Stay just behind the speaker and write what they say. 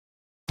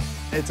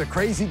It's a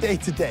crazy day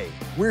today.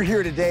 We're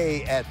here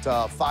today at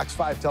Fox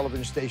 5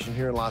 television station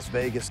here in Las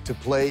Vegas to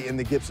play in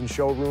the Gibson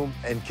showroom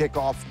and kick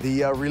off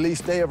the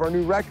release day of our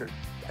new record.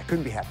 I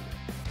couldn't be happier.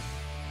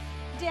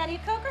 Daddy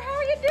Coker, how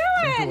are you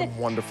I'm doing? doing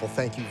wonderful.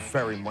 Thank you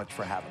very much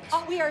for having us.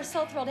 Oh, we are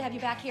so thrilled to have you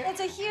back here. It's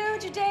a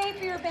huge day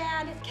for your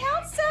band.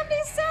 Count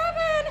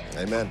 77!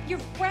 Amen. Your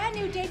brand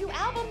new debut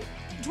album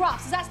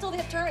drops. Is that still the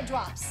hip term? It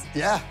drops.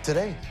 Yeah,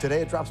 today.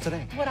 Today, it drops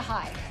today. What a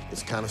high.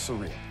 It's kind of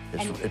surreal.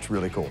 It's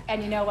really cool.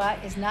 And you know what?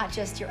 It's not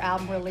just your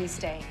album release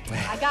day.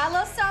 I got a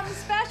little something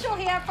special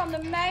here from the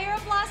mayor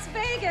of Las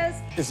Vegas.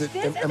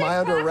 Am I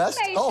under arrest?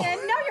 Oh. No,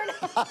 you're not.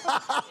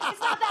 It's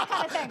not that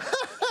kind of thing.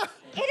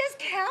 It is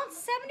Count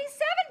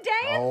 77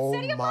 Day in the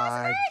city of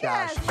Las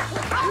Vegas.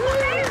 Oh,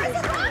 the mayor is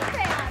a rock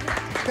band.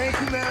 Thank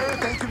you, Mayor.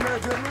 Thank you, Mayor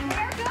Goodman.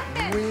 Mayor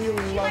Goodman. We She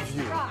love likes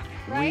you. to rock,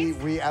 right?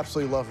 We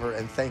absolutely love her,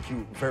 and thank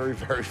you very,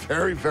 very,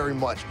 very, very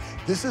much.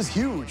 This is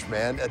huge,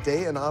 man. A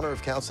day in honor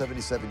of Count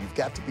 77. You've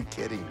got to be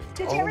kidding me.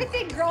 Did you ever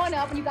think growing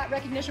up when you got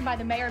recognition by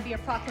the mayor be a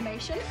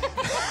proclamation?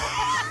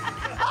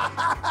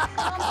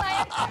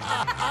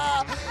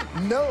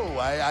 No,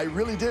 I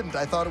really didn't.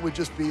 I thought it would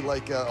just be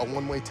like a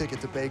one-way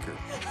ticket to Baker.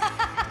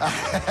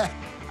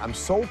 I'm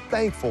so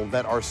thankful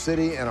that our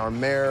city and our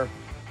mayor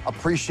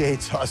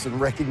appreciates us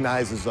and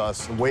recognizes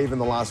us waving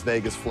the Las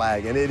Vegas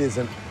flag. And it is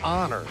an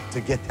honor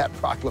to get that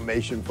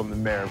proclamation from the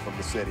mayor and from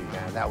the city,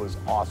 man. That was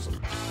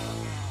awesome.